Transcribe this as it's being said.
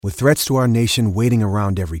With threats to our nation waiting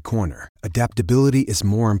around every corner, adaptability is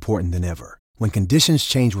more important than ever. When conditions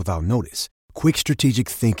change without notice, quick strategic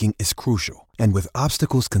thinking is crucial. And with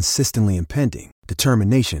obstacles consistently impending,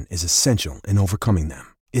 determination is essential in overcoming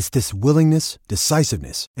them. It's this willingness,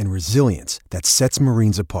 decisiveness, and resilience that sets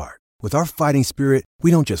Marines apart. With our fighting spirit, we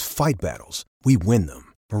don't just fight battles, we win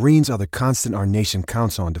them. Marines are the constant our nation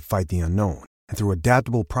counts on to fight the unknown. And through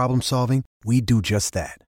adaptable problem solving, we do just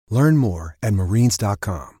that. Learn more at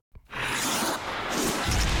marines.com.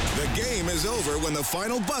 The game is over when the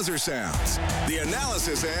final buzzer sounds. The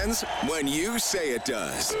analysis ends when you say it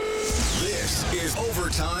does. This is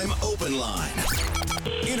Overtime Open Line.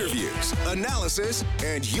 Interviews, analysis,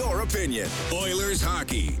 and your opinion. Oilers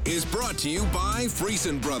hockey is brought to you by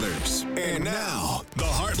Friesen Brothers. And now, the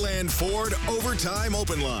Heartland Ford Overtime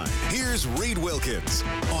Open Line. Here's Reed Wilkins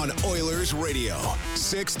on Oilers Radio,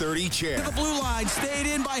 630 CHED. To the blue line, stayed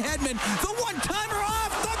in by Hedman. The one-timer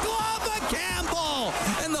off the glove of Campbell.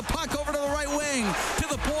 And the puck over to the right wing. To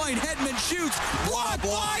the point, Hedman shoots. Blocked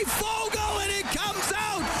by Fogle, and it comes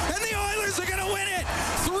out. And the Oilers are going to win it.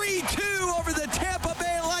 3-2 over the Tampa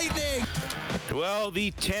Bay Lightning. Well,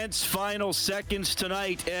 the tense final seconds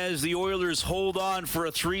tonight as the Oilers hold on for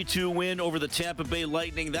a 3-2 win over the Tampa Bay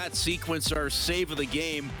Lightning. That sequence, our save of the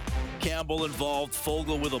game. Campbell involved,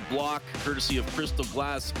 Fogle with a block, courtesy of Crystal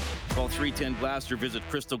Glass. Call 310-GLASS or visit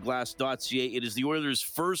crystalglass.ca. It is the Oilers'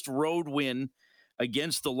 first road win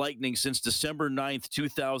against the Lightning since December 9th,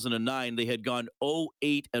 2009. They had gone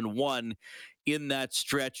 0-8-1 in that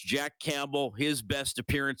stretch. Jack Campbell, his best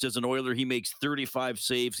appearance as an Oiler, he makes 35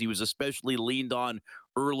 saves. He was especially leaned on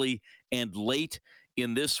early and late.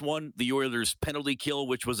 In this one, the Oilers' penalty kill,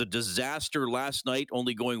 which was a disaster last night,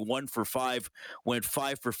 only going 1 for 5, went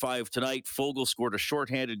 5 for 5 tonight. Fogle scored a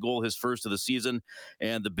shorthanded goal, his first of the season,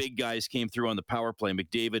 and the big guys came through on the power play.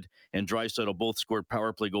 McDavid and Draisaitl both scored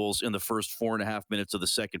power play goals in the first 4.5 minutes of the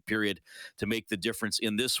second period to make the difference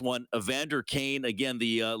in this one. Evander Kane, again,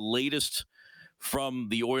 the latest from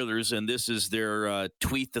the Oilers, and this is their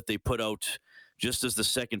tweet that they put out just as the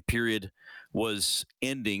second period was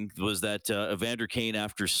ending, was that Evander Kane,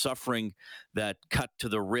 after suffering that cut to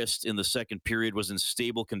the wrist in the second period, was in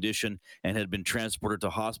stable condition and had been transported to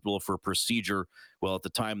hospital for a procedure. Well, at the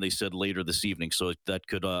time they said later this evening, so that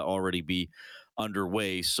could already be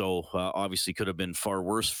underway. So obviously could have been far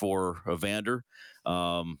worse for Evander.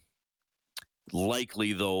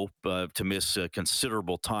 Likely, though, to miss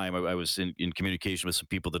considerable time. I was in communication with some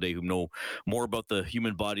people today who know more about the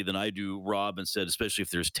human body than I do, Rob, and said, especially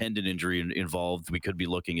if there's tendon injury involved, we could be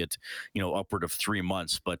looking at, upward of 3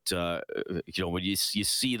 months. But, when you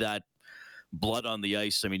see that blood on the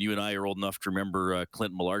ice, I mean, you and I are old enough to remember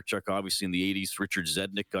Clint Malarchuk, obviously in the 80s. Richard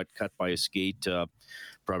Zednik got cut by a skate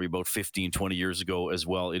probably about 15, 20 years ago as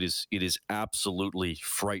well. It is absolutely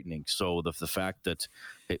frightening. So the fact that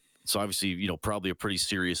it's obviously, probably a pretty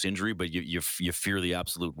serious injury, but you fear the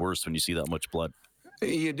absolute worst when you see that much blood.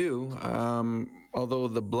 You do. Although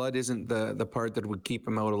the blood isn't the part that would keep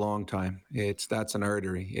him out a long time. That's an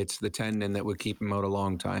artery. It's the tendon that would keep him out a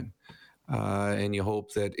long time. And you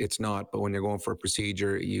hope that it's not. But when you're going for a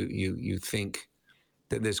procedure, you think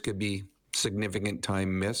that this could be significant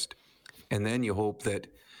time missed. And then you hope that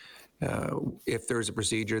if there's a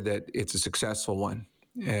procedure, that it's a successful one.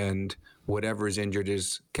 And whatever is injured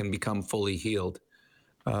can become fully healed.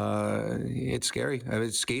 It's scary.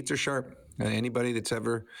 Skates are sharp. Anybody that's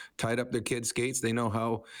ever tied up their kid's skates, they know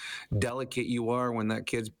how delicate you are when that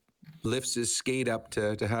kid lifts his skate up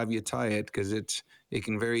to have you tie it, because it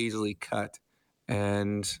can very easily cut.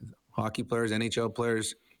 And hockey players, NHL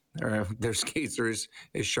players, their skates are as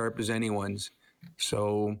sharp as anyone's.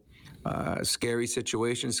 So scary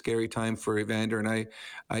situation, scary time for Evander. And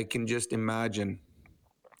I can just imagine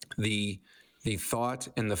the thought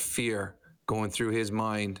and the fear going through his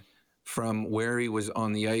mind from where he was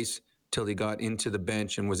on the ice till he got into the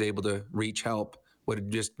bench and was able to reach help would have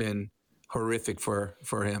just been horrific for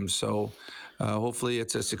him. So hopefully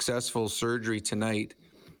it's a successful surgery tonight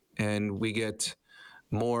and we get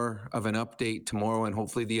more of an update tomorrow, and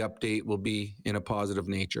hopefully the update will be in a positive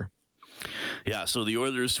nature. Yeah, so the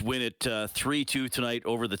Oilers win it 3-2 tonight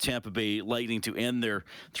over the Tampa Bay Lightning to end their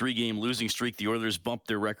 3-game losing streak. The Oilers bumped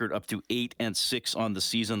their record up to 8-6 on the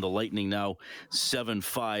season. The Lightning now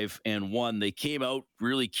 7-5-1. They came out,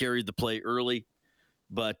 really carried the play early,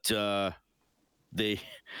 but they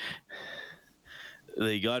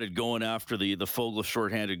got it going after the Fogle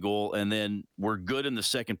shorthanded goal, and then were good in the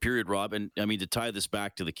second period, Rob. And I mean, to tie this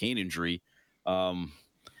back to the Kane injury,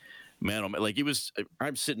 Man, like it was.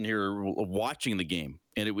 I'm sitting here watching the game,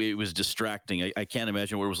 and it was distracting. I can't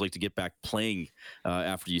imagine what it was like to get back playing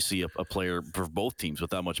after you see a player for both teams with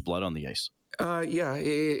that much blood on the ice. Yeah,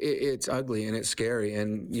 it's ugly and it's scary.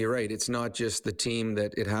 And you're right. It's not just the team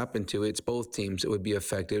that it happened to. It's both teams that would be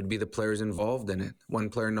affected. It would be the players involved in it. One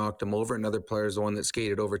player knocked him over. Another player is the one that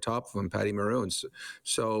skated over top of him, Patty Maroons.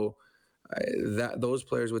 So those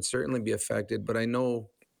players would certainly be affected. But I know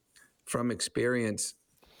from experience,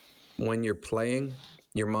 when you're playing,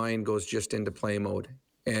 your mind goes just into play mode.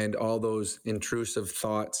 And all those intrusive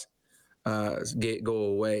thoughts go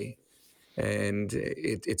away. And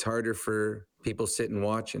it's harder for people sitting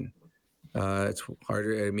watching. It's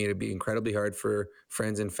harder. I mean, it'd be incredibly hard for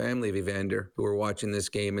friends and family of Evander who are watching this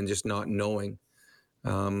game and just not knowing.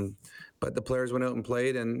 But the players went out and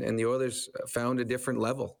played, and the Oilers found a different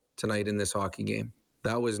level tonight in this hockey game.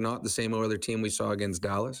 That was not the same Oilers team we saw against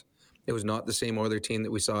Dallas. It was not the same Oilers team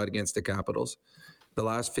that we saw against the Capitals. The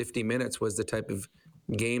last 50 minutes was the type of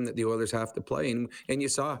game that the Oilers have to play. And you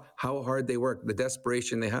saw how hard they work, the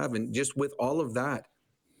desperation they have. And just with all of that,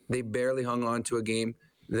 they barely hung on to a game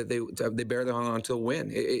that they barely hung on to a win.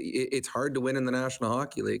 It's hard to win in the National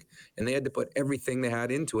Hockey League. And they had to put everything they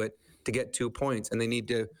had into it to get 2 points. And they need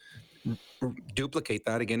to duplicate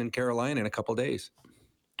that again in Carolina in a couple days.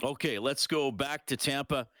 Okay, let's go back to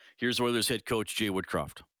Tampa. Here's Oilers head coach Jay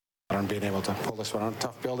Woodcroft. On being able to pull this one on.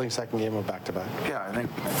 Tough building, second game of back-to-back. Yeah, I think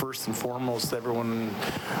first and foremost, everyone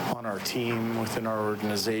on our team, within our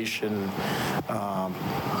organization,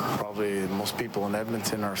 probably most people in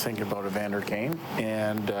Edmonton are thinking about Evander Kane.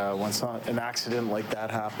 And when an accident like that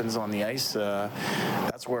happens on the ice,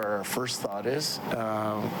 that's where our first thought is.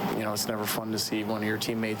 It's never fun to see one of your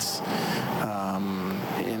teammates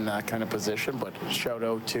in that kind of position, but shout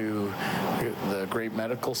out to the great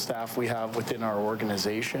medical staff we have within our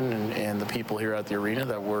organization and the people here at the arena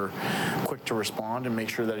that were quick to respond and make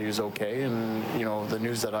sure that he was okay. And the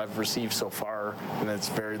news that I've received so far, and it's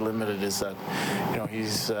very limited, is that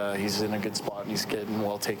he's in a good spot and he's getting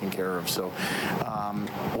well taken care of. So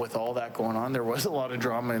with all that going on, there was a lot of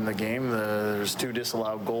drama in the game. There's 2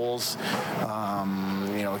 disallowed goals.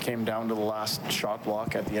 It came down to the last shot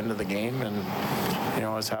block at the end of the game, and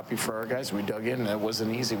I was happy for our guys. We dug in. It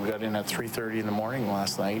wasn't easy. We got in at 3:30 in the morning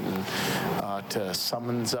last night, and to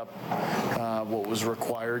summons up what was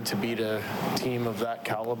required to beat a team of that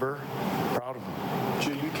caliber, proud of them.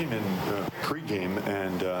 Jay, you came in pre-game,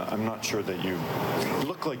 and I'm not sure that you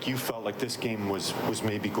looked like you felt like this game was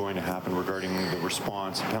maybe going to happen regarding the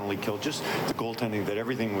response, penalty kill, just the goaltending, that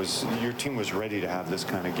everything was, your team was ready to have this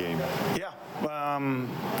kind of game. Yeah.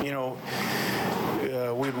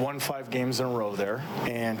 We'd won 5 games in a row there,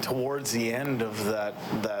 and towards the end of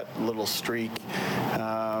that little streak,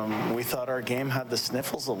 we thought our game had the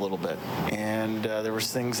sniffles a little bit, and there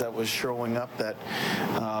was things that was showing up that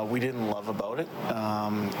we didn't love about it.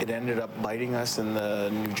 It ended up biting us in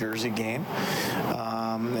the New Jersey game,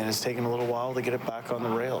 and it's taken a little while to get it back on the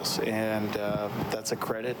rails, and that's a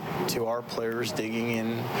credit to our players digging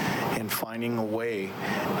in and finding a way,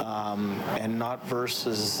 and not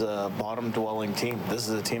versus a bottom-dwelling team. This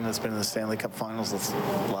is a team that's been in the Stanley Cup Finals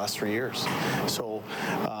the last 3 years. So,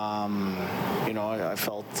 I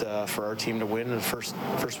felt for our team to win, the first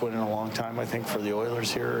win in a long time, I think, for the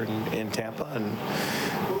Oilers here in Tampa, and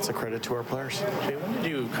it's a credit to our players. Jay, when did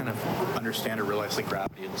you kind of understand or realize the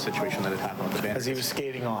gravity of the situation that had happened with the Evander? As he was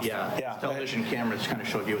skating off. Yeah. Television cameras kind of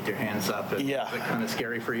showed you with your hands up. Yeah. Was it kind of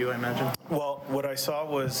scary for you, I imagine? Well, what I saw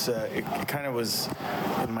was, it kind of was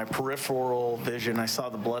in my peripheral vision. I saw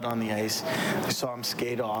the blood on the ice. I saw him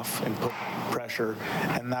skate off and put pressure,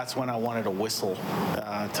 and that's when I wanted to whistle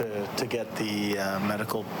to get the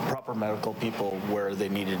proper medical people where they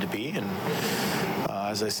needed to be. And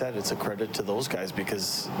as I said, it's a credit to those guys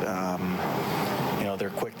because they're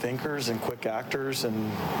quick thinkers and quick actors,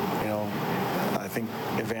 and I think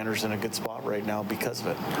Evander's in a good spot right now because of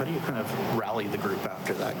it. How do you kind of rally the group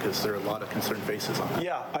after that? Because there are a lot of concerned faces on that.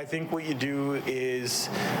 Yeah, I think what you do is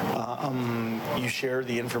you share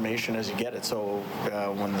the information as you get it. So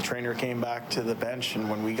when the trainer came back to the bench and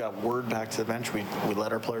when we got word back to the bench, we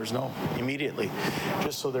let our players know immediately,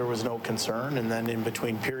 just so there was no concern. And then in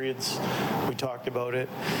between periods, we talked about it.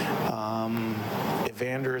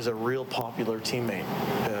 Evander is a real popular teammate,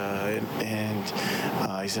 and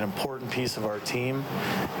he's an important piece of our team,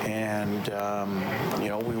 and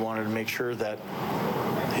we wanted to make sure that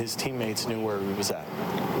his teammates knew where he was at.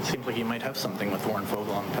 It seems like he might have something with Warren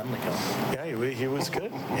Foegele on the penalty kill. Yeah, he was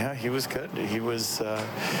good. Yeah, he was good. He was,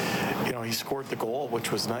 he scored the goal,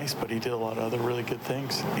 which was nice, but he did a lot of other really good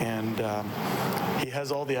things. And he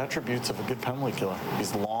has all the attributes of a good penalty killer.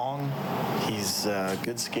 He's long. He's a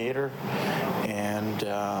good skater, and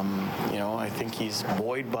I think he's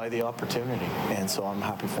buoyed by the opportunity, and so I'm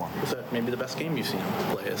happy for him. Is that maybe the best game you've seen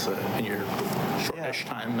him play in your shortish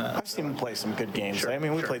time? I've seen him play some good games. Sure,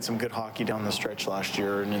 we played some good hockey down the stretch last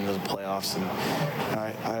year and in the playoffs, and I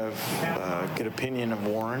have a good opinion of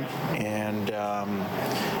Warren, and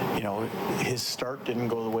his start didn't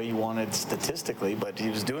go the way you wanted statistically, but he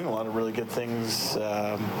was doing a lot of really good things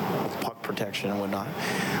with puck protection and whatnot.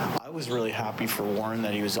 I was really happy for Warren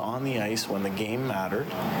that he was on the ice when the game mattered,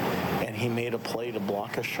 and he made a play to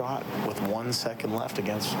block a shot with 1 second left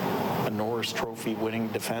against a Norris Trophy winning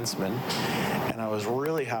defenseman, and I was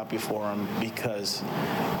really happy for him because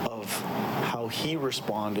of how he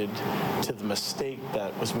responded to the mistake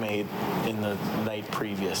that was made in the night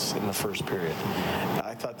previous in the first period.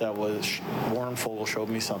 I thought that was Warren Foegele showed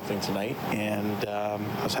me something tonight, and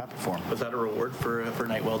I was happy for him. Was that a reward for a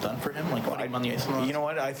night well done for him, like putting him on the ice? You know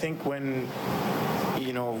what? I think when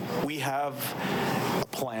we have a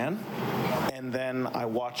plan, and then I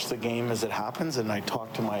watch the game as it happens, and I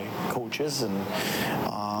talk to my coaches, and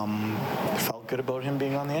felt good about him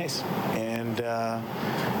being on the ice. And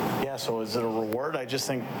so is it a reward? I just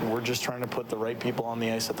think we're just trying to put the right people on the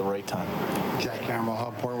ice at the right time. Jack Campbell, how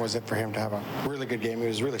important was it for him to have a really good game? He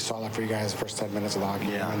was really solid for you guys the first 10 minutes of the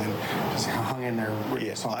hockey, and then just hung in there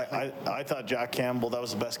really solid. I thought Jack Campbell, that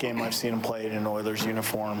was the best game I've seen him play in an Oilers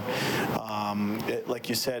uniform. Like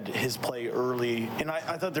you said, his play early, and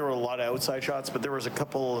I thought there were a lot of outside shots, but there was a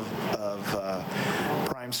couple of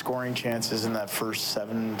prime scoring chances in that first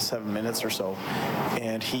seven minutes or so,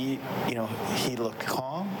 and he looked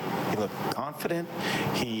calm. He looked confident.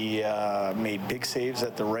 He made big saves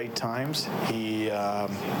at the right times.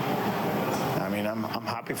 I'm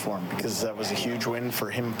happy for him because that was a huge win for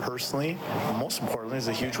him personally. Most importantly, it's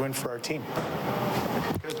a huge win for our team.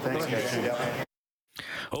 Good, thanks, guys.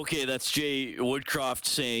 Okay, that's Jay Woodcroft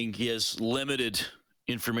saying he has limited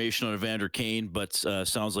information on Evander Kane, but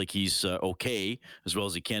sounds like he's okay, as well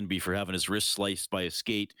as he can be, for having his wrist sliced by a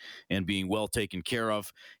skate and being well taken care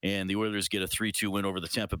of. And the Oilers get a 3-2 win over the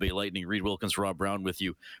Tampa Bay Lightning. Reed Wilkins, Rob Brown with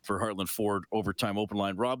you for Heartland Ford Overtime Open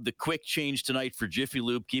Line. Rob, the quick change tonight for Jiffy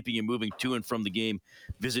Lube, keeping you moving to and from the game.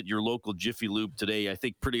 Visit your local Jiffy Lube today. I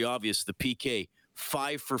think pretty obvious, the PK,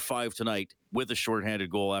 5 for 5 tonight with a shorthanded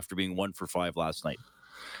goal after being 1 for 5 last night.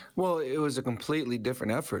 Well, it was a completely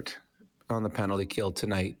different effort on the penalty kill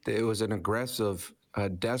tonight. It was an aggressive,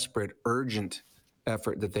 desperate, urgent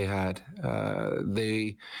effort that they had.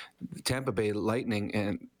 Tampa Bay Lightning,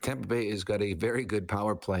 and Tampa Bay has got a very good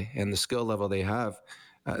power play, and the skill level they have,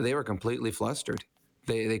 they were completely flustered.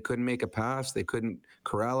 They couldn't make a pass. They couldn't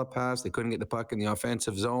corral a pass. They couldn't get the puck in the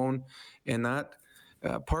offensive zone, and that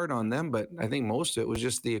part on them. But I think most of it was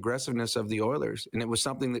just the aggressiveness of the Oilers, and it was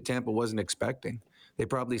something that Tampa wasn't expecting. They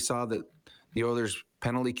probably saw that the Oilers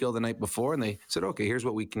penalty kill the night before, and they said, okay, here's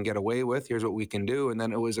what we can get away with. Here's what we can do. And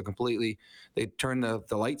then it was they turned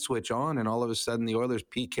the light switch on, and all of a sudden the Oilers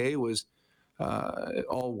PK was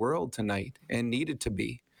all world tonight and needed to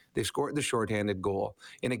be. They scored the shorthanded goal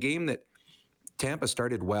in a game that Tampa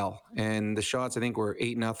started well, and the shots I think were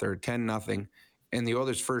 8-0 or 10-0, and the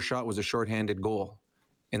Oilers' first shot was a shorthanded goal.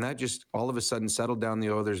 And that just all of a sudden settled down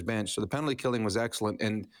the Oilers bench. So the penalty killing was excellent.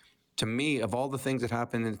 And to me, of all the things that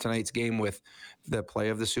happened in tonight's game with the play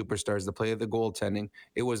of the superstars, the play of the goaltending,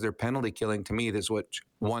 it was their penalty killing, to me, that's what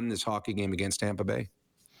won this hockey game against Tampa Bay.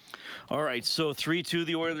 All right, so 3-2,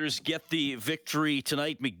 the Oilers get the victory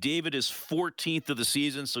tonight. McDavid is 14th of the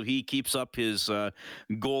season, so he keeps up his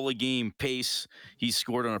goal-a-game pace. He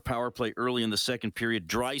scored on a power play early in the second period.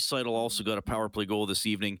 Draisaitl also got a power play goal this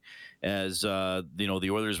evening as the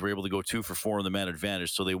Oilers were able to go 2 for 4 on the man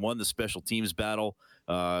advantage. So they won the special teams battle.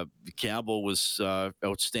 Campbell was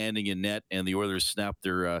outstanding in net, and the Oilers snapped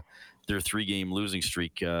their 3-game losing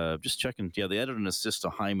streak. Just checking. Yeah, they added an assist to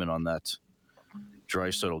Hyman on that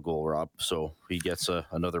Draisaitl goal, Rob. So he gets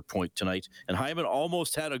another point tonight. And Hyman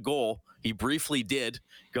almost had a goal. He briefly did.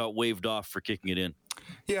 Got waved off for kicking it in.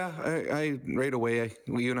 Yeah, I right away,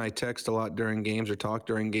 you and I text a lot during games or talk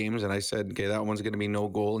during games, and I said, okay, that one's going to be no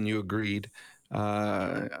goal, and you agreed.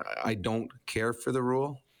 I don't care for the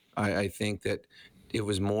rule. I think that it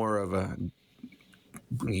was more of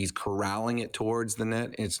he's corralling it towards the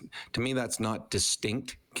net. To me, that's not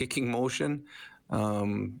distinct kicking motion.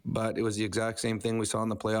 But it was the exact same thing we saw in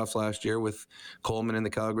the playoffs last year with Coleman and the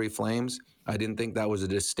Calgary Flames. I didn't think that was a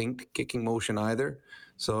distinct kicking motion either.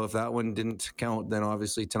 So if that one didn't count, then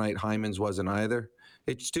obviously tonight Hyman's wasn't either.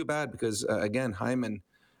 It's too bad because, again, Hyman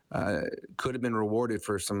could have been rewarded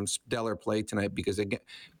for some stellar play tonight because, again,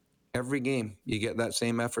 every game you get that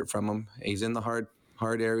same effort from him. He's in the hard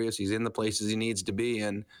hard areas. He's in the places he needs to be.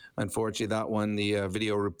 And unfortunately, that one, the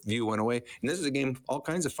video review went away. And this is a game, all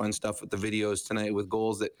kinds of fun stuff with the videos tonight with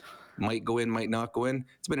goals that might go in, might not go in.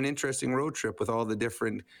 It's been an interesting road trip with all the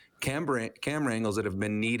different camera angles that have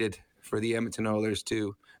been needed for the Edmonton Oilers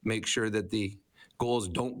to make sure that the goals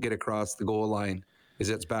don't get across the goal line, as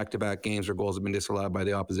it's back-to-back games where goals have been disallowed by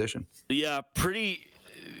the opposition. Yeah, pretty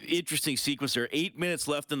interesting sequence there. 8 minutes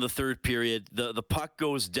left in the third period. The puck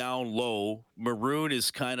goes down low. Maroon is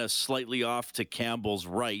kind of slightly off to Campbell's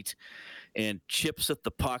right and chips at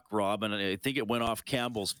the puck, Rob, and I think it went off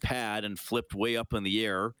Campbell's pad and flipped way up in the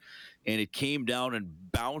air, and it came down and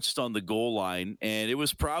bounced on the goal line, and it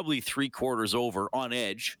was probably 3/4 over on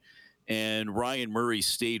edge, and Ryan Murray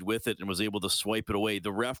stayed with it and was able to swipe it away.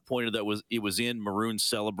 The ref pointed that it was in. Maroon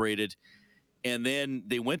celebrated, and then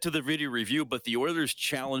they went to the video review, but the Oilers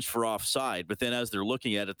challenged for offside. But then as they're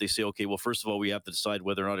looking at it, they say, okay, well, first of all, we have to decide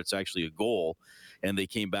whether or not it's actually a goal. And they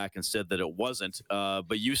came back and said that it wasn't.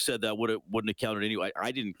 But you said that wouldn't have counted anyway.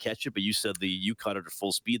 I didn't catch it, but you said you caught it at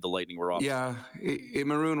full speed. The Lightning were off. Yeah,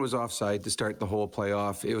 Maroon was offside to start the whole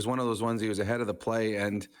playoff. It was one of those ones he was ahead of the play,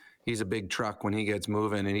 and he's a big truck when he gets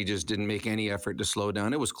moving, and he just didn't make any effort to slow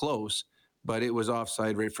down. It was close, but it was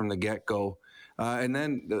offside right from the get-go. And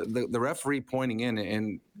then the referee pointing in,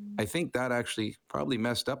 and I think that actually probably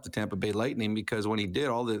messed up the Tampa Bay Lightning, because when he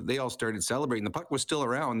did, they all started celebrating. The puck was still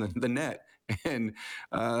around the net, and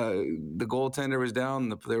the goaltender was down.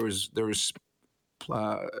 The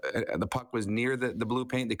puck was near the blue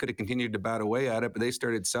paint. They could have continued to bat away at it, but they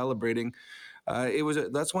started celebrating.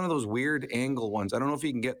 That's one of those weird angle ones. I don't know if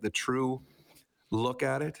you can get the true look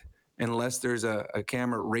at it unless there's a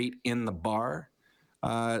camera right in the bar.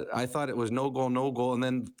 I thought it was no goal. And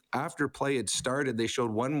then after play had started, they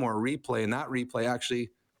showed one more replay, and that replay actually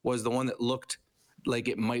was the one that looked like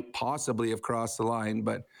it might possibly have crossed the line.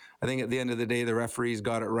 But I think at the end of the day, the referees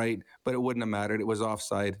got it right, but it wouldn't have mattered. It was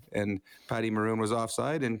offside, and Patty Maroon was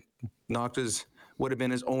offside and would have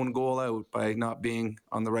been his own goal out by not being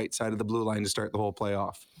on the right side of the blue line to start the whole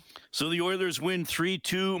playoff. So the Oilers win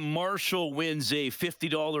 3-2. Marshall wins a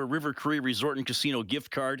 $50 River Cree Resort and Casino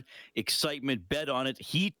gift card. Excitement bet on it.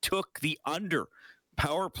 He took the under.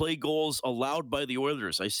 Power play goals allowed by the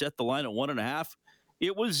Oilers. I set the line at 1.5.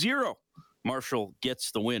 It was 0. Marshall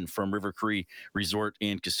gets the win from River Cree Resort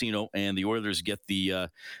and Casino, and the Oilers get the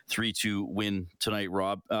 3-2 win tonight,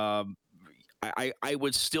 Rob. I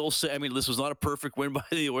would still say, I mean, this was not a perfect win by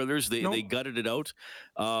the Oilers. They gutted it out.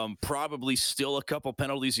 Probably still a couple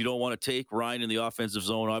penalties you don't want to take. Ryan in the offensive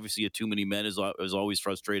zone, obviously, too many men is always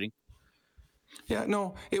frustrating. Yeah,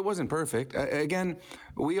 no, it wasn't perfect. Again,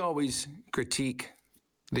 we always critique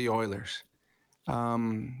the Oilers.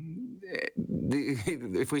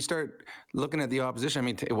 If we start looking at the opposition, I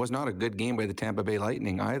mean, it was not a good game by the Tampa Bay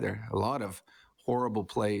Lightning either. A lot of horrible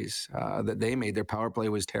plays that they made. Their power play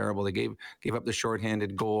was terrible. They gave up the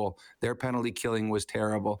shorthanded goal. Their penalty killing was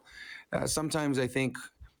terrible. Sometimes I think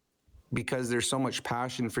because there's so much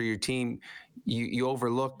passion for your team, you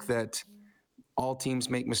overlook that all teams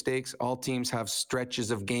make mistakes. All teams have stretches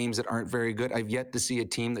of games that aren't very good. I've yet to see a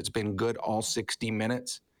team that's been good all 60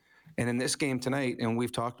 minutes. And in this game tonight, and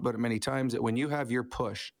we've talked about it many times, that when you have your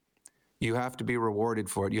push, you have to be rewarded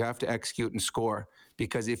for it. You have to execute and score.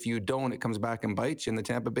 Because if you don't, it comes back and bites you. In the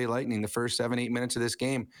Tampa Bay Lightning, the first 7-8 minutes of this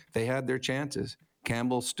game, they had their chances.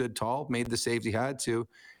 Campbell stood tall, made the saves he had to,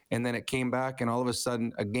 and then it came back, and all of a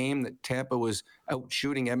sudden, a game that Tampa was out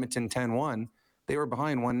shooting Edmonton 10-1, they were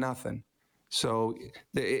behind 1-0. So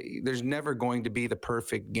there's never going to be the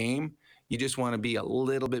perfect game. You just want to be a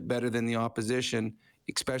little bit better than the opposition,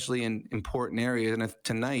 especially in important areas. And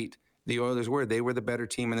tonight, the Oilers they were the better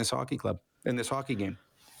team in this hockey club, in this hockey game.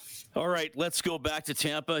 All right, let's go back to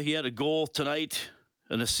Tampa. He had a goal tonight,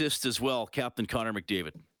 an assist as well, Captain Connor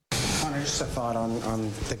McDavid. Connor, just a thought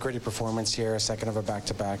on the gritty performance here, a second of a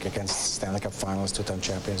back-to-back against Stanley Cup finalists, two-time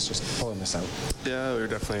champions, just pulling this out. Yeah, we were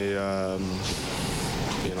definitely,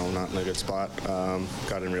 not in a good spot.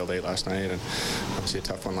 Got in real late last night, and obviously a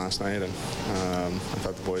tough one last night, and I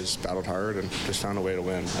thought the boys battled hard and just found a way to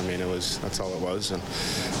win. I mean, that's all it was, and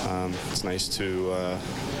it's nice to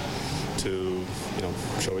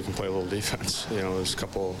show we can play a little defense. There's a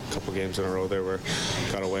couple games in a row there where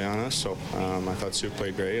got away on us. So I thought Sue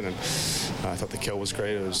played great, and I thought the kill was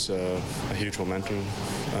great. It was a huge momentum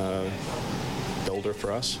builder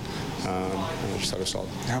for us. And we just had a solid.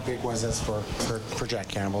 How big was this for Jack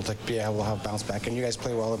Campbell to be able to have bounce back? And you guys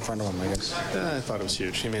play well in front of him, I guess. Yeah, I thought it was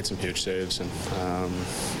huge. He made some huge saves, and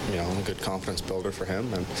a good confidence builder for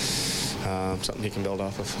him. And something he can build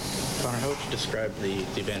off of. Connor, how would you describe the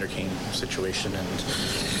Evander Kane situation and,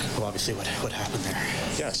 well, obviously what happened there?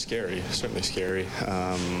 Yeah, scary. Certainly scary.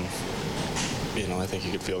 I think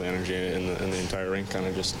you could feel the energy in the entire rink kind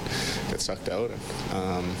of just get sucked out.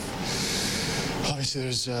 Obviously,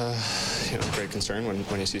 there's great concern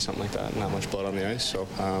when you see something like that. Not much blood on the ice, so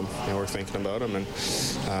we're thinking about him, and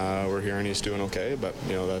we're hearing he's doing okay. But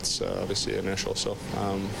that's obviously initial. So.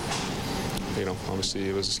 Obviously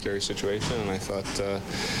it was a scary situation, and I thought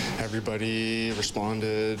everybody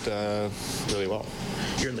responded really well.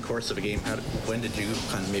 During the course of a game, when did you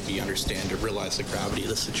kind of maybe understand or realize the gravity of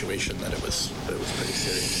the situation, that it was pretty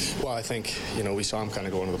serious? Well, I think, we saw him kind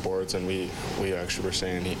of go into the boards, and we actually were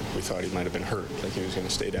saying we thought he might have been hurt, like he was going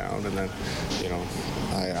to stay down, and then,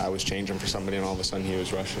 I was changing for somebody, and all of a sudden he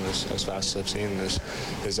was rushing as fast as I've seen, and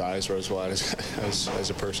his eyes were as wide as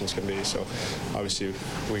a person's can be. So obviously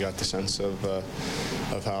we got the sense of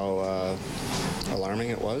how alarming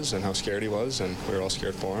it was and how scared he was, and we were all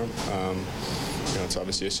scared for him. It's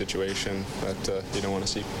obviously a situation that you don't want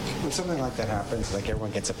to see. When something like that happens, like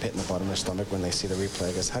everyone gets a pit in the bottom of their stomach when they see the replay,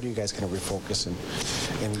 I guess, how do you guys kind of refocus and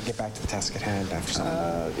get back to the task at hand after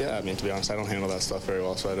something? To be honest, I don't handle that stuff very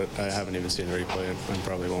well, so I haven't even seen the replay and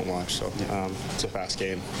probably won't watch. So it's a fast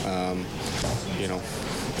game.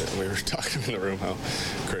 We were talking in the room how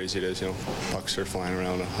crazy it is. Pucks are flying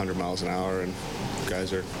around 100 miles an hour, and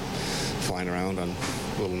guys are flying around on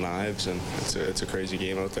little knives, and it's a crazy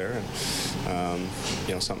game out there, and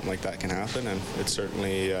something like that can happen, and it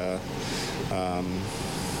certainly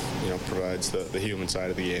provides the human side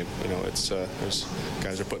of the game. There's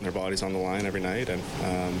guys are putting their bodies on the line every night, and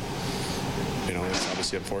it's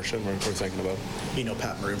obviously unfortunate. We're thinking about it.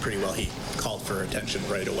 Pat Maroon pretty well. He called for attention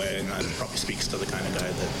right away, and that probably speaks to the kind of guy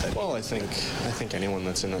that Well, I think anyone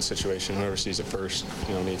that's in that situation, whoever sees it first,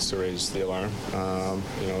 needs to raise the alarm.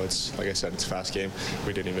 It's like I said, it's a fast game.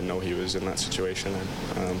 We didn't even know he was in that situation,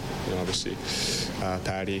 and obviously,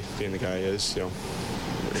 Patty, being the guy he is,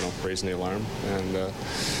 raising the alarm, and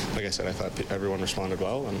like I said, I thought everyone responded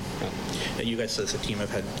well. And you guys as a team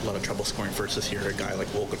have had a lot of trouble scoring first this year. A guy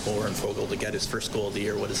like Warren Foegele to get his first goal of the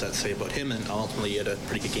year, what does that say about him? And ultimately, he had a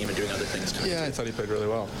pretty good game of doing other things tonight. Yeah, I thought he played really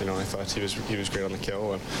well. I thought he was great on the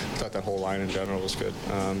kill, and I thought that whole line in general was good.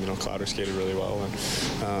 Clouder skated really well, and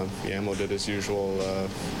Yamo did his usual,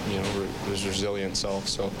 his resilient self.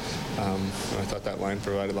 So I thought that line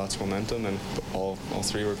provided lots of momentum, and all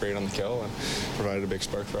three were great on the kill and provided a big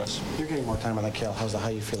spark for us. You're getting more time on the kill. How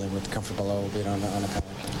are you feeling with comfortable being on a penalty?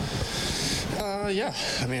 Yeah,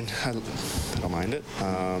 I don't mind it.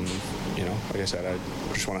 Like I said, I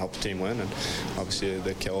just want to help the team win, and obviously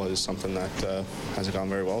the kill is something that hasn't gone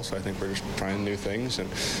very well, so I think we're just trying new things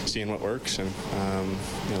and seeing what works, and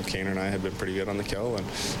Kane and I have been pretty good on the kill, and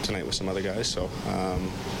tonight with some other guys, so I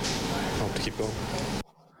hope to keep going.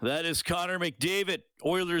 That is Connor McDavid.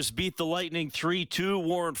 Oilers beat the Lightning 3-2.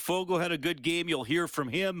 Warren Foegele had a good game. You'll hear from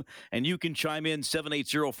him, and you can chime in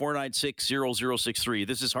 780-496-0063.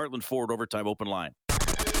 This is Heartland Ford Overtime Open Line.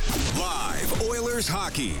 Live Oilers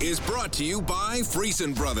hockey is brought to you by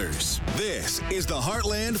Friesen Brothers. This is the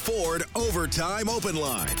Heartland Ford Overtime Open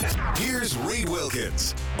Line. Here's Reed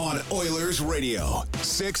Wilkins on Oilers Radio,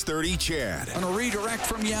 630 CHED. On a redirect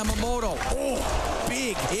from Yamamoto. Oh,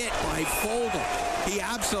 big hit by Foegele. He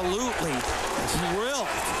absolutely drilled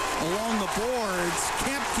along the boards.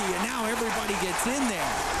 Kempke, and now everybody gets in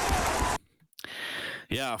there.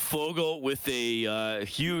 Yeah, Foegele with a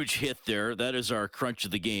huge hit there. That is our crunch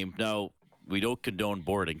of the game. Now, we don't condone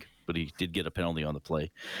boarding, but he did get a penalty on the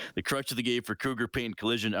play. The crunch of the game for Cougar Paint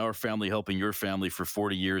Collision, our family helping your family for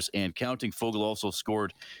 40 years and counting. Foegele also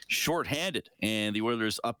scored shorthanded, and the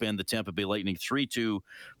Oilers upend the Tampa Bay Lightning 3-2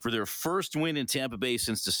 for their first win in Tampa Bay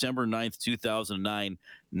since December 9th, 2009.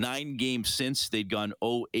 9 games since, they'd gone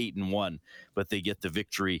 0-8-1, but they get the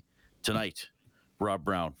victory tonight. Rob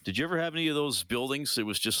Brown, did you ever have any of those buildings? It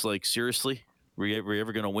was just like, seriously, were you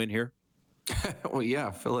ever going to win here? Well,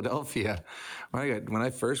 yeah, Philadelphia. When I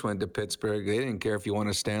first went to Pittsburgh, they didn't care if you won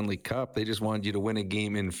a Stanley Cup. They just wanted you to win a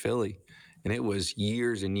game in Philly. And it was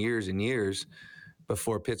years and years and years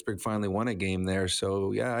before Pittsburgh finally won a game there.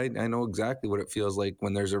 So, yeah, I know exactly what it feels like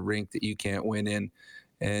when there's a rink that you can't win in.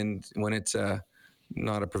 And when it's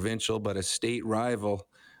not a provincial but a state rival,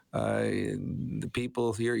 the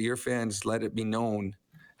people, your fans, let it be known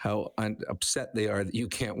how upset they are that you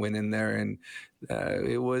can't win in there. And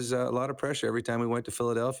it was a lot of pressure every time we went to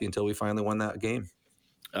Philadelphia until we finally won that game.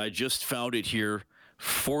 I just found it here.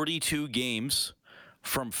 42 games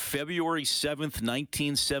from February 7th,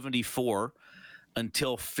 1974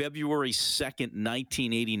 until February 2nd,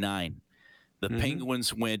 1989. The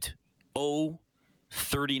Penguins went 0-7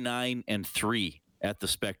 39-3 at the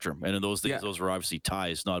Spectrum. And in those days, those were obviously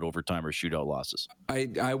ties, not overtime or shootout losses.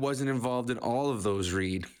 I wasn't involved in all of those,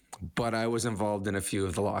 Reed, but I was involved in a few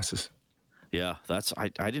of the losses. Yeah, I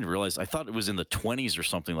didn't realize. I thought it was in the 20s or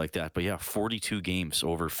something like that. But yeah, 42 games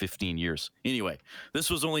over 15 years. Anyway, this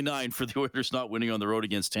was only 9 for the Oilers not winning on the road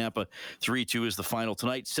against Tampa. 3-2 is the final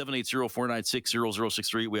tonight.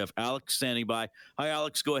 780-496-0063. We have Alex standing by. Hi,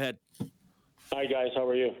 Alex. Go ahead. Hi, guys. How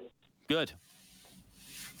are you? Good.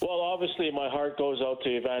 Well, obviously, my heart goes out to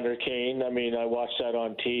Evander Kane. I mean, I watched that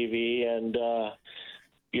on TV, and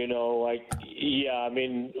when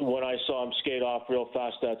I saw him skate off real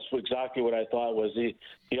fast, that's exactly what I thought was he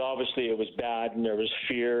obviously it was bad and there was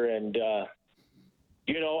fear. And,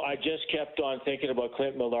 I just kept on thinking about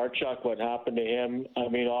Clint Malarchuk, what happened to him. I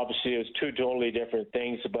mean, obviously it was two totally different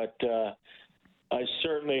things, but I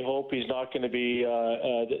certainly hope he's not going to be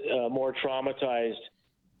more traumatized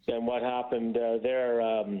than what happened there.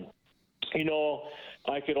 I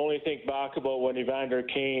could only think back about when Evander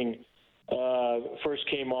Kane first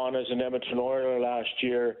came on as an Edmonton Oiler last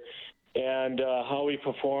year, and how he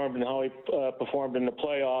performed and how he performed in the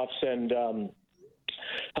playoffs, and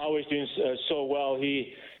how he's doing so well.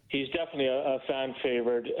 He's definitely a fan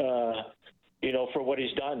favorite, for what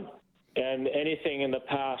he's done. And anything in the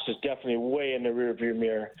past is definitely way in the rearview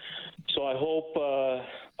mirror. So I hope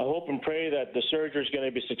and pray that the surgery is going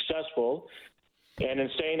to be successful. And in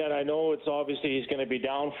saying that, I know it's obviously he's going to be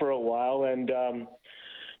down for a while, and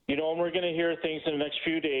we're going to hear things in the next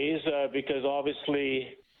few days because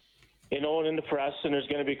obviously, in the press, and there's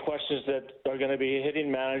going to be questions that are going to be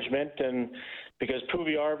hitting management, and because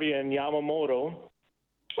Puljujarvi and Yamamoto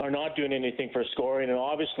are not doing anything for scoring, and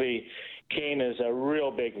obviously Kane is a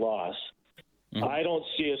real big loss. Mm-hmm. I don't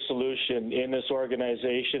see a solution in this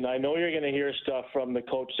organization. I know you're going to hear stuff from the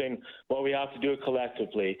coach saying, well, we have to do it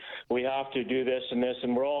collectively. We have to do this and this,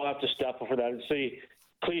 and we'll all have to step up for that. It's the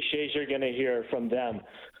cliches you're going to hear from them.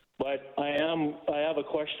 But I have a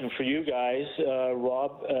question for you guys,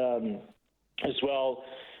 Rob, as well.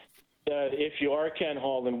 If you are Ken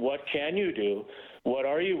Holland, what can you do? What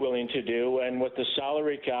are you willing to do? And with the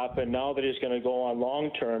salary cap, and now that he's going to go on long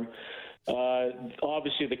term,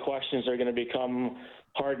 obviously the questions are going to become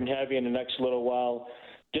hard and heavy in the next little while.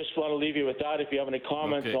 Just want to leave you with that. If you have any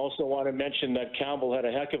comments, okay. I also want to mention that Campbell had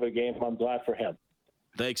a heck of a game. I'm glad for him.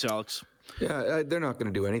 Thanks, Alex. Yeah, they're not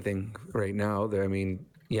going to do anything right now.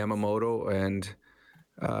 Yamamoto and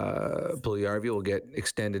Puljujarvi will get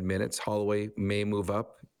extended minutes. Holloway may move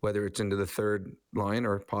up, whether it's into the third line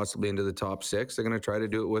or possibly into the top 6. They're going to try to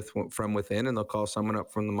do it from within, and they'll call someone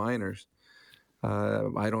up from the minors.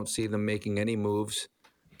 I don't see them making any moves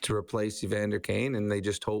to replace Evander Kane, and they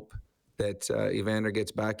just hope that Evander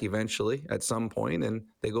gets back eventually at some point, and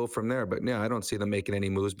they go from there. But, I don't see them making any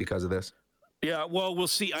moves because of this. Yeah, well, we'll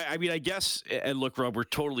see. I mean, I guess, and look, Rob, we're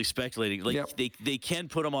totally speculating. They can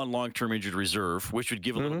put him on long-term injured reserve, which would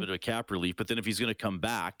give a little bit of cap relief. But then if he's going to come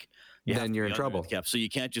back, then you're in trouble. Cap. So you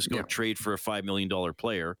can't just go trade for a $5 million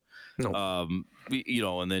player. No.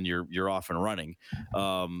 And then you're off and running.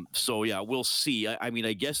 We'll see. I mean,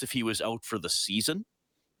 I guess if he was out for the season,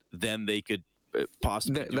 then they could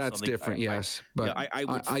possibly do that's something. Different, yes. But I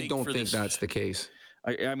don't think that's the case.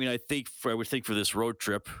 I would think for this road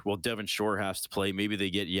trip, well, Devon Shore has to play. Maybe they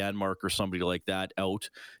get Janmark or somebody like that out.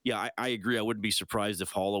 Yeah, I agree. I wouldn't be surprised if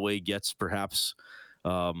Holloway gets perhaps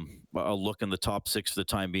a look in the top 6 for the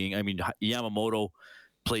time being. I mean, Yamamoto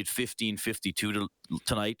played 15-52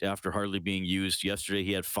 tonight after hardly being used yesterday.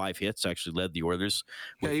 He had 5 hits, actually led the Oilers.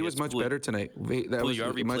 Yeah, he was much better tonight. That was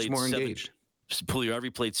much more engaged.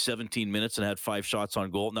 Puljujarvi played 17 minutes and had 5 shots on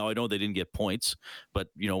goal. Now I know they didn't get points, but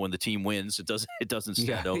when the team wins, it doesn't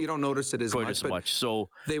stand out. You don't notice it quite as much. So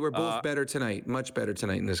they were both better tonight, much better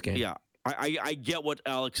tonight in this game. Yeah, I get what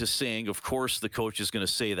Alex is saying. Of course, the coach is going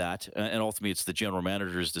to say that, and ultimately it's the general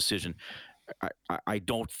manager's decision. I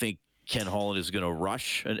don't think Ken Holland is going to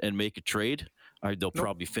rush and make a trade. They'll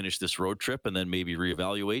probably finish this road trip and then maybe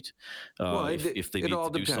reevaluate if they need to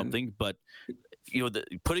do something. But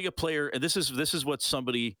putting a player, and this is what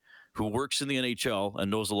somebody who works in the NHL and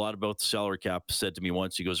knows a lot about the salary cap said to me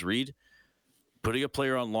once. He goes, Reed, putting a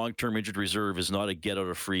player on long-term injured reserve is not a get out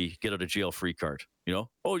of jail free card. You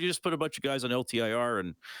just put a bunch of guys on LTIR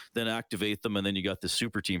and then activate them, and then you got the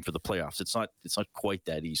super team for the playoffs. It's not quite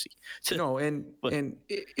that easy. No, and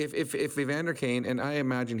if Evander Kane, and I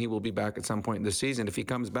imagine he will be back at some point in the season, if he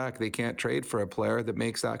comes back, they can't trade for a player that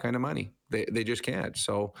makes that kind of money. They just can't.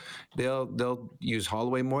 So they'll use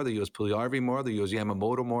Holloway more, they'll use Puljujarvi more, they'll use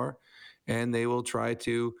Yamamoto more, and they will try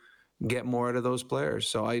to get more out of those players.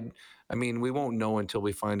 So I mean, we won't know until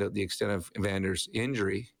we find out the extent of Evander's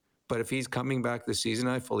injury. But if he's coming back this season,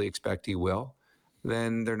 I fully expect he will,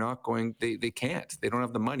 then they're not going, they can't. They don't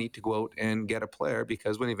have the money to go out and get a player,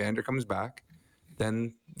 because when Evander comes back,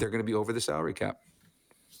 then they're going to be over the salary cap.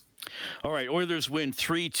 All right, Oilers win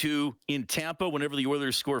 3-2 in Tampa. Whenever the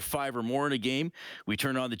Oilers score 5 or more in a game, we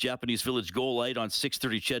turn on the Japanese Village Goal Light on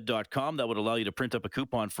 630ched.com. That would allow you to print up a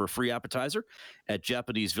coupon for a free appetizer at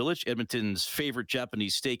Japanese Village, Edmonton's favorite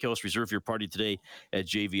Japanese steakhouse. Reserve your party today at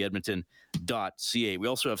jvedmonton.ca. We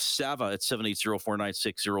also have Sava at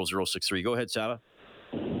 780-496-0063. Go ahead, Sava.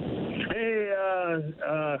 Hey,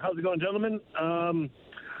 how's it going, gentlemen?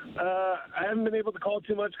 I haven't been able to call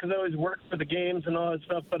too much because I always work for the games and all that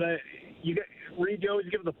stuff. But Reed, you always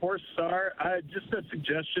give the 4-star. Just a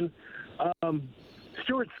suggestion: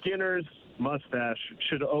 Stuart Skinner's mustache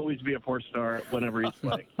should always be a 4-star whenever he's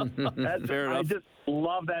playing. I just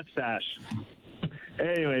love that stash.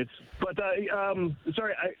 Anyways, but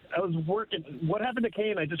sorry, I was working. What happened to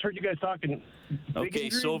Kane? I just heard you guys talking. Okay,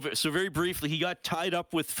 so very briefly, he got tied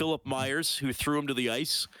up with Philip Myers, who threw him to the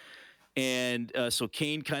ice. And so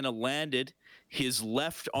Kane kind of landed. His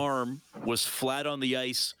left arm was flat on the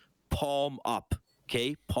ice, palm up.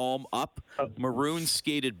 Okay, palm up. Maroon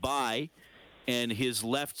skated by, and his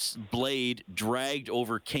left blade dragged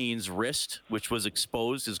over Kane's wrist, which was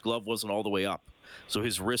exposed. His glove wasn't all the way up, so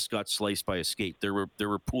his wrist got sliced by a skate. There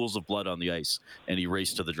were pools of blood on the ice, and he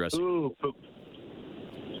raced to the dressing room. Ooh,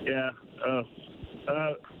 yeah.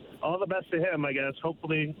 All the best to him, I guess.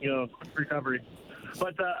 Hopefully, quick recovery.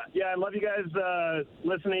 But, I love you guys,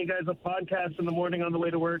 listening to you guys' podcast in the morning on the way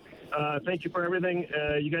to work. Thank you for everything.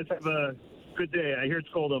 You guys have a good day. I hear it's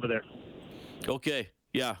cold over there. Okay.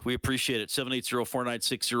 Yeah, we appreciate it.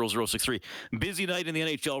 780-496-0063. Busy night in the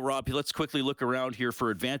NHL, Rob. Let's quickly look around here for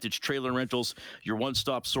Advantage Trailer Rentals, your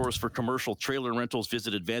one-stop source for commercial trailer rentals.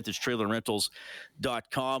 Visit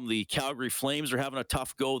AdvantageTrailerRentals.com. The Calgary Flames are having a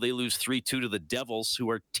tough go. They lose 3-2 to the Devils, who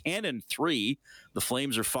are 10-3. The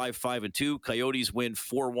Flames are 5-5-2. Coyotes win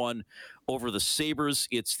 4-1 over the Sabres.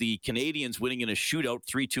 It's the Canadiens winning in a shootout,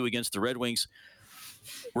 3-2 against the Red Wings.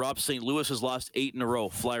 Rob, St. Louis has lost 8 in a row.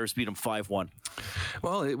 Flyers beat them 5-1.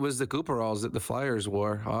 Well, it was the Cooperalls that the Flyers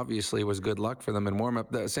wore. Obviously, it was good luck for them in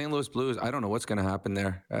warm-up. The St. Louis Blues, I don't know what's going to happen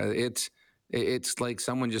there. It's like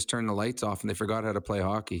someone just turned the lights off and they forgot how to play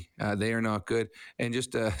hockey. They are not good. And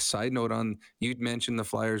just a side note on, you'd mentioned the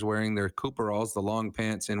Flyers wearing their Cooperalls, the long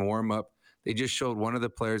pants in warm-up. They just showed one of the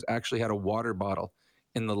players actually had a water bottle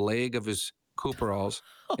in the leg of his Cooperalls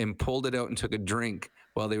and pulled it out and took a drink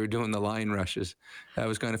while they were doing the line rushes. That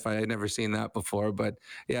was kind of funny. I'd never seen that before. But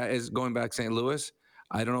yeah, as going back St. Louis,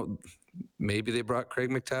 I don't know, maybe they brought Craig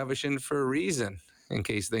McTavish in for a reason in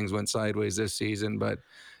case things went sideways this season. But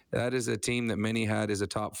that is a team that many had as a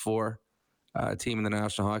top 4 team in the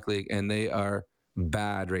National Hockey League, and they are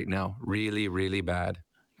bad right now. Really, really bad.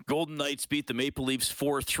 Golden Knights beat the Maple Leafs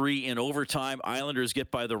 4-3 in overtime. Islanders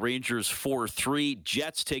get by the Rangers 4-3.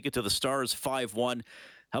 Jets take it to the Stars 5-1.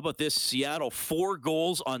 How about this? Seattle, 4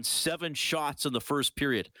 goals on 7 shots in the first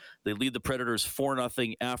period. They lead the Predators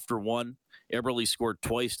 4-0 after 1. Eberle scored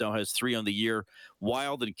twice, now has 3 on the year.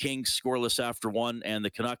 Wild and Kings scoreless after 1, and the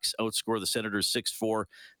Canucks outscore the Senators 6-4.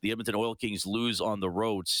 The Edmonton Oil Kings lose on the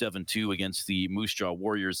road 7-2 against the Moose Jaw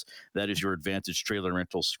Warriors. That is your Advantage Trailer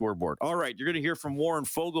Rental scoreboard. All right, you're going to hear from Warren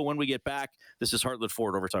Fogle when we get back. This is Heartland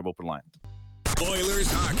Ford Overtime Open Line.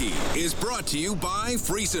 Oilers hockey is brought to you by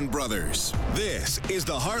Friesen Brothers. This is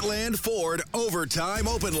the Heartland Ford Overtime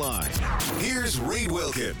Open Line. Here's Reed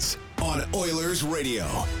Wilkins on Oilers Radio,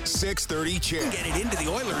 630 CHED. Get it into the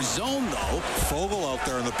Oilers zone, though. Fogle out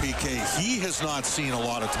there in the PK. He has not seen a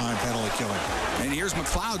lot of time penalty killing. And here's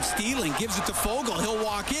McLeod stealing, gives it to Fogle. He'll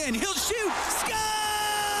walk in, he'll shoot, scores!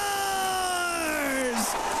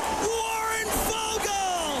 Warren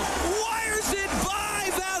Fogle wires it by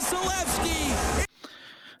Vasilevsky.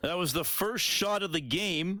 That was the first shot of the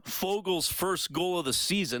game, Fogle's first goal of the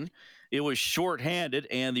season. It was shorthanded,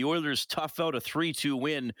 and the Oilers tough out a 3-2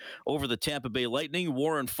 win over the Tampa Bay Lightning.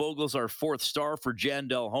 Warren Fogle's our 4th star for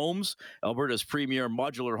Jandel Homes, Alberta's premier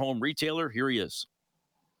modular home retailer. Here he is.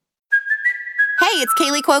 Hey, it's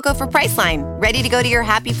Kaylee Cuoco for Priceline. Ready to go to your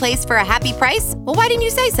happy place for a happy price? Well, why didn't you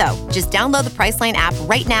say so? Just download the Priceline app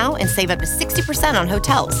right now and save up to 60% on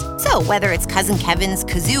hotels. So whether it's Cousin Kevin's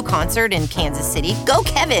Kazoo Concert in Kansas City, go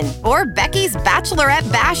Kevin, or Becky's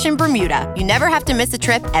Bachelorette Bash in Bermuda, you never have to miss a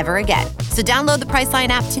trip ever again. So download the Priceline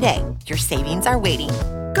app today. Your savings are waiting.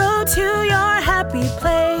 Go to your happy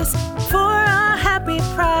place for a happy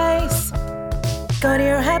price. Go to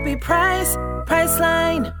your happy price,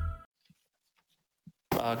 Priceline.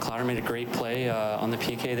 Clotter made a great play on the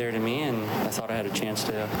PK there to me, and I thought I had a chance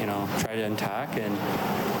to, try to attack, and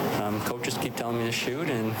coaches keep telling me to shoot,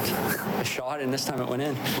 and I shot, and this time it went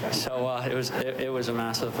in. So it was a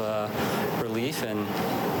massive relief, and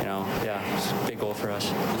it's a big goal for us.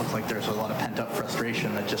 It looked like there's a lot of pent-up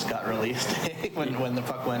frustration that just got released when the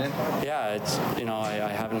puck went in. Yeah, it's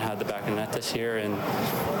I haven't had the back of net this year, and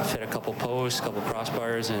I've hit a couple posts, a couple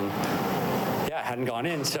crossbars, and it hadn't gone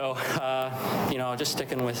in. So just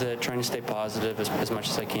sticking with it, trying to stay positive as much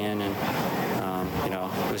as I can, and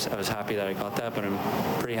I was happy that I got that, but I'm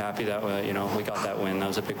pretty happy that we got that win. That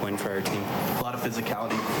was a big win for our team. A lot of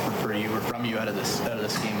physicality for you or from you out of this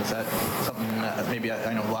game. Is that something that maybe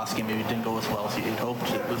I know last game maybe didn't go as well as you'd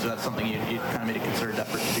hoped? Was that something you kind of made a concerted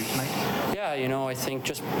effort to do tonight? Yeah, I think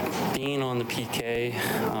just being on the PK,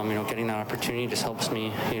 getting that opportunity just helps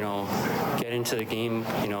me, get into the game.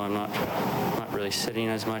 I'm not really sitting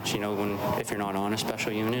as much, if you're not on a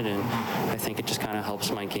special unit, and I think it just kind of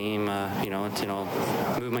helps my game,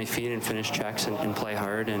 move my feet and finish checks and play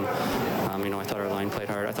hard. And I thought our line played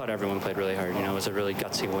hard. I thought everyone played really hard. It was a really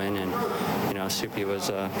gutsy win, and Soupy was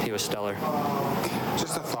stellar.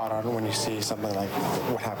 Just a thought on when you see something like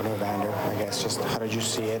what happened to Evander. I guess just how did you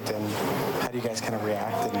see it, and how do you guys kind of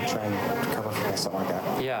react and try and recover from something like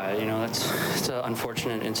that? Yeah, it's an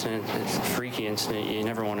unfortunate incident. It's a freaky incident. You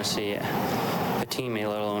never want to see a teammate,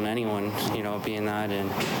 let alone anyone, being that, and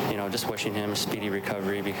just wishing him a speedy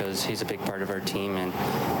recovery, because he's a big part of our team, and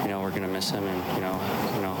we're going to miss him, and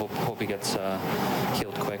hope he gets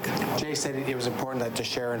healed quick. Jay said it was important to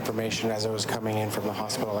share information as it was coming in from the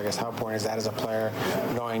hospital. I guess how important is that as a player,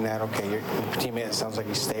 knowing that your teammate, it sounds like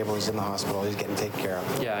he's stable, he's in the hospital, he's getting taken care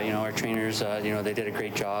of? Yeah, our trainers, they did a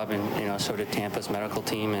great job, and so did Tampa's medical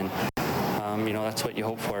team, and that's what you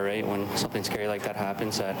hope for, right? When something scary like that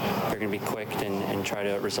happens, that they're going to be quick and try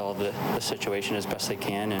to resolve the situation as best they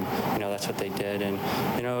can, and that's what they did. And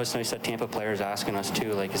it's nice that Tampa players asking us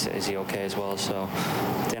too, like, is he okay as well? So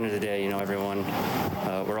at the end of the day, everyone,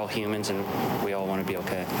 we're all humans, and we all want to be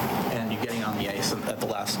okay. And you getting on the ice at the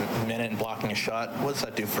last minute and blocking a shot, what does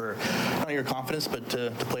that do for not your confidence, but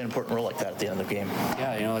to play an important role like that at the end of the game?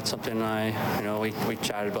 Yeah, it's something we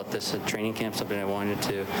chatted about this at training camp, something I wanted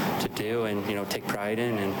to do, and take pride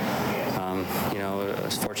in, and I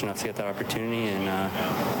was fortunate enough to get that opportunity and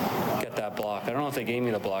get that block. I don't know if they gave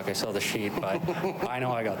me the block. I saw the sheet, but I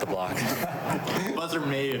know I got the block. Buzzer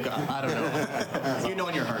may have got, I don't know.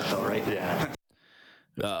 In your heart, though, right? Yeah.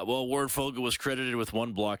 Warren Foegele was credited with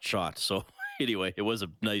one blocked shot, so anyway, it was a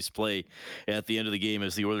nice play at the end of the game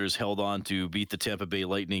as the Oilers held on to beat the Tampa Bay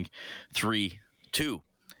Lightning 3-2.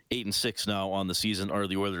 8-6 now on the season are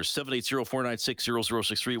the Oilers.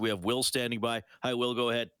 780-496-0063. We have Will standing by. Hi, Will. Go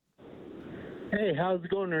ahead. Hey, how's it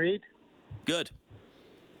going, Reed? Good.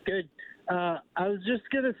 Good. I was just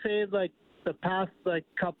gonna say, the past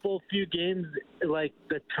few games,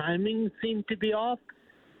 the timing seemed to be off.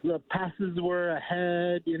 The passes were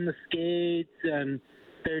ahead in the skates, and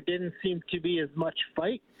there didn't seem to be as much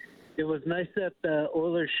fight. It was nice that the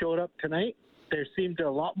Oilers showed up tonight. There seemed a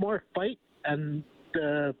lot more fight, and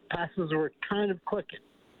the passes were kind of clicking.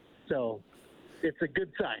 So it's a good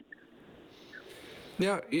sign.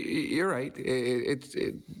 Yeah, you're right.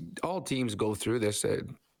 All teams go through this.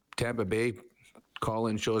 Tampa Bay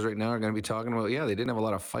call-in shows right now are going to be talking about, they didn't have a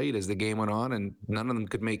lot of fight as the game went on, and none of them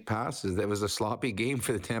could make passes. That was a sloppy game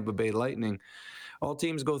for the Tampa Bay Lightning. All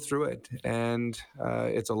teams go through it, and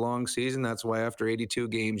it's a long season. That's why after 82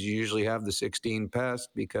 games, you usually have the 16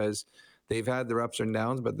 pest, because they've had their ups and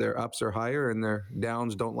downs, but their ups are higher and their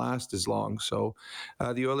downs don't last as long. So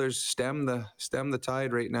the Oilers stem the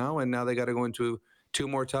tide right now, and now they got to go into 2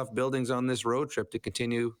 more tough buildings on this road trip to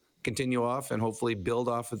continue off and hopefully build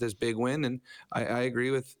off of this big win. And I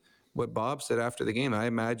agree with what Bob said after the game. I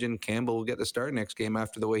imagine Campbell will get the start next game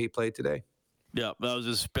after the way he played today. Yeah, that was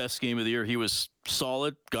his best game of the year. He was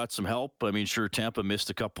solid, got some help. I mean, sure, Tampa missed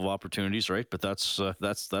a couple of opportunities, right? But that's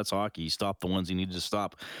hockey. He stopped the ones he needed to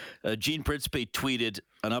stop. Gene Principe tweeted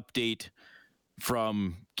an update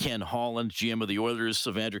from Ken Holland, GM of the Oilers.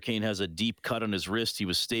 Evander Kane has a deep cut on his wrist. He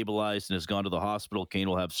was stabilized and has gone to the hospital. Kane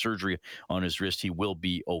will have surgery on his wrist. He will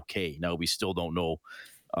be okay. Now, we still don't know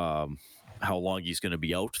how long he's going to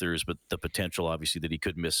be out. There's but the potential, obviously, that he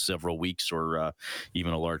could miss several weeks or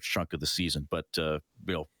even a large chunk of the season. But at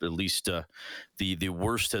least the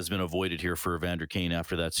worst has been avoided here for Evander Kane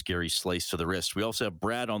after that scary slice to the wrist. We also have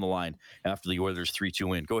Brad on the line after the Oilers 3-2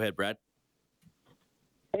 win. Go ahead, Brad.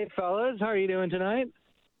 Hey, fellas, how are you doing tonight?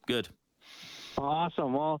 Good.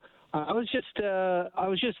 Awesome. Well, I was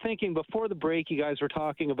just thinking before the break, you guys were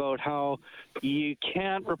talking about how you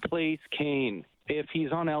can't replace Kane. if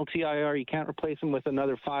he's on LTIR, you can't replace him with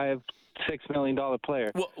another $5-6 million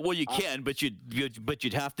player. Well, you can, but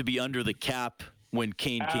you'd have to be under the cap when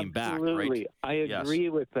Kane came back, right? Absolutely. I agree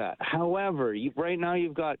with that. However, right now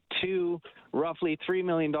you've got two roughly $3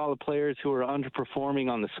 million players who are underperforming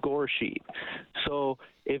on the score sheet. So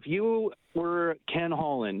if you were Ken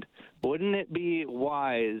Holland, wouldn't it be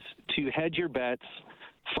wise to hedge your bets,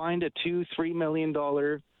 find a $2-3 million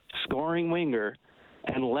scoring winger,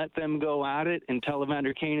 and let them go at it until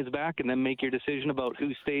Evander Kane is back, and then make your decision about who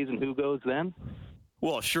stays and who goes then?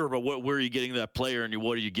 Well, sure, but where are you getting that player, and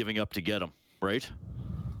what are you giving up to get him? Right?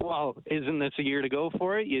 Well, isn't this a year to go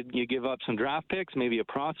for it? You give up some draft picks, maybe a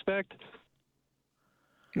prospect.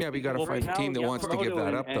 Yeah, but you got to find a team that wants to give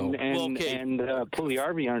that up, though. And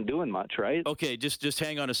Puljujarvi aren't doing much, right? Okay, just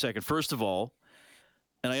hang on a second. First of all,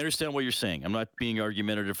 and I understand what you're saying. I'm not being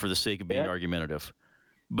argumentative for the sake of being argumentative.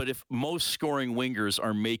 But if most scoring wingers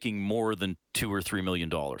are making more than $2 or $3 million.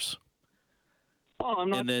 Oh, I'm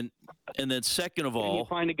not. And then second of all, you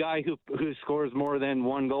find a guy who scores more than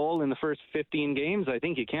one goal in the first 15 games. I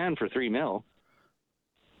think you can for $3 million.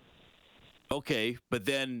 Okay, but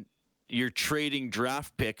then you're trading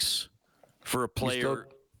draft picks for a player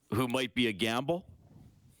who might be a gamble.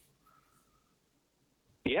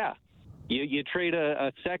 Yeah, you trade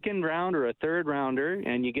a second round or a third rounder,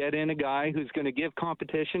 and you get in a guy who's going to give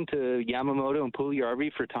competition to Yamamoto and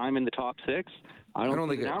Puljujarvi for time in the top six. I don't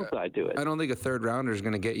think downside to it. I don't think a third rounder is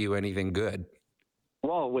going to get you anything good.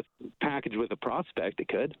 Well, packaged with a prospect, it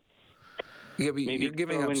could. Yeah, but maybe you're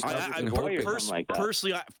giving up stuff and hoping.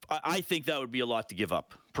 Personally, I think that would be a lot to give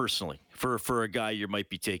up. Personally, for a guy you might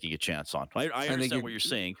be taking a chance on. I understand what you're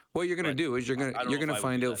saying. What you're going to do is you're going to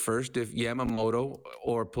find out first if Yamamoto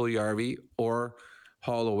or Puljujarvi or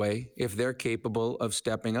Holloway, if they're capable of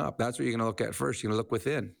stepping up. That's what you're going to look at first. You're going to look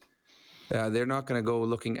within. They're not going to go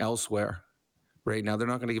looking elsewhere. Right now, they're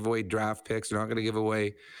not going to give away draft picks. They're not going to give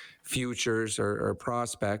away futures or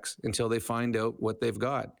prospects until they find out what they've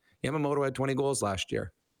got. Yamamoto had 20 goals last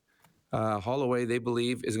year. Holloway, they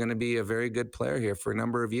believe, is going to be a very good player here for a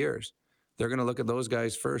number of years. They're going to look at those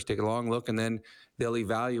guys first, take a long look, and then they'll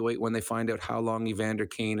evaluate when they find out how long Evander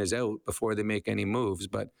Kane is out before they make any moves.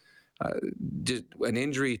 But just an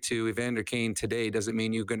injury to Evander Kane today doesn't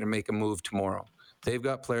mean you're going to make a move tomorrow. They've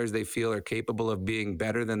got players they feel are capable of being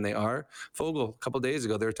better than they are. Foegele, a couple of days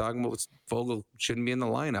ago, they were talking about Foegele shouldn't be in the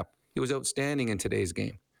lineup. He was outstanding in today's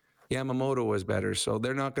game. Yamamoto was better, so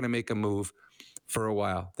they're not going to make a move for a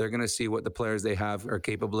while. They're going to see what the players they have are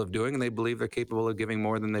capable of doing, and they believe they're capable of giving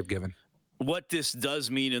more than they've given. What this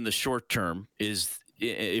does mean in the short term is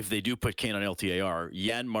if they do put Kane on LTIR,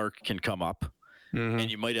 Janmark can come up,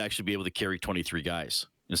 and you might actually be able to carry 23 guys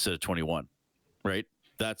instead of 21, right?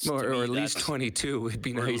 That's or at least 22 would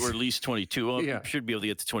be nice. Or at least 22. Well, yeah. Should be able to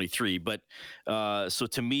get to 23. But so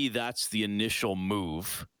to me, that's the initial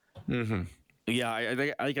move. Mm-hmm. Yeah,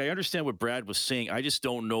 I understand what Brad was saying. I just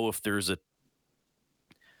don't know if there's a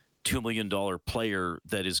 $2 million player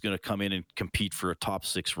that is going to come in and compete for a top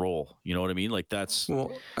six role. You know what I mean? Like that's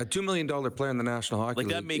a $2 million player in the National Hockey League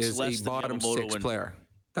that makes is less a than bottom Yamamoto six player.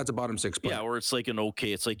 That's a bottom six player. Yeah, or it's like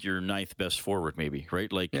it's like your ninth best forward, maybe,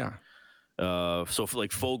 right? Like yeah. So for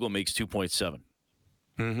like Foegele makes 2.7.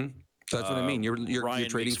 Mm-hmm. So that's what I mean. You're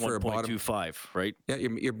trading for a bottom 1.25, right? Yeah,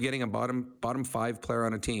 you're getting a bottom five player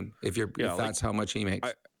on a team if that's how much he makes.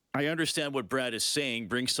 I understand what Brad is saying.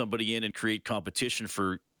 Bring somebody in and create competition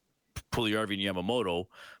for Puljujarvi and Yamamoto,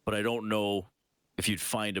 but I don't know if you'd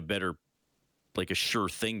find a better, like a sure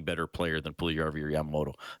thing, better player than Puljujarvi or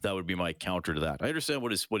Yamamoto. That would be my counter to that. I understand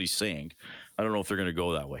what he's saying. I don't know if they're going to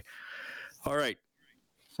go that way. All right,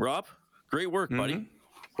 Rob. Great work, buddy.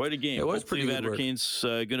 Quite a game. It was Hopefully pretty Evander good work. Kane's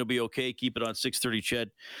going to be okay. Keep it on 630 Ched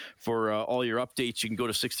for all your updates. You can go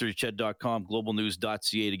to 630ched.com,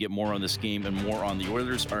 globalnews.ca to get more on this game and more on the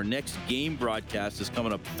Oilers. Our next game broadcast is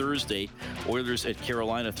coming up Thursday. Oilers at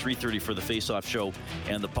Carolina, 3:30 for the face-off show,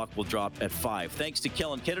 and the puck will drop at 5. Thanks to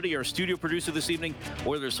Kellen Kennedy, our studio producer this evening.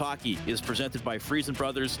 Oilers hockey is presented by Friesen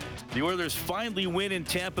Brothers. The Oilers finally win in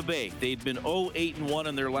Tampa Bay. They'd been 0-8-1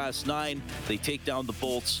 in their last 9. They take down the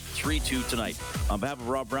Bolts 3-2 tonight. On behalf of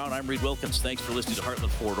Rob Brown, I'm Reed Wilkins. Thanks for listening to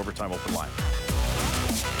Heartland Ford Overtime Open Line.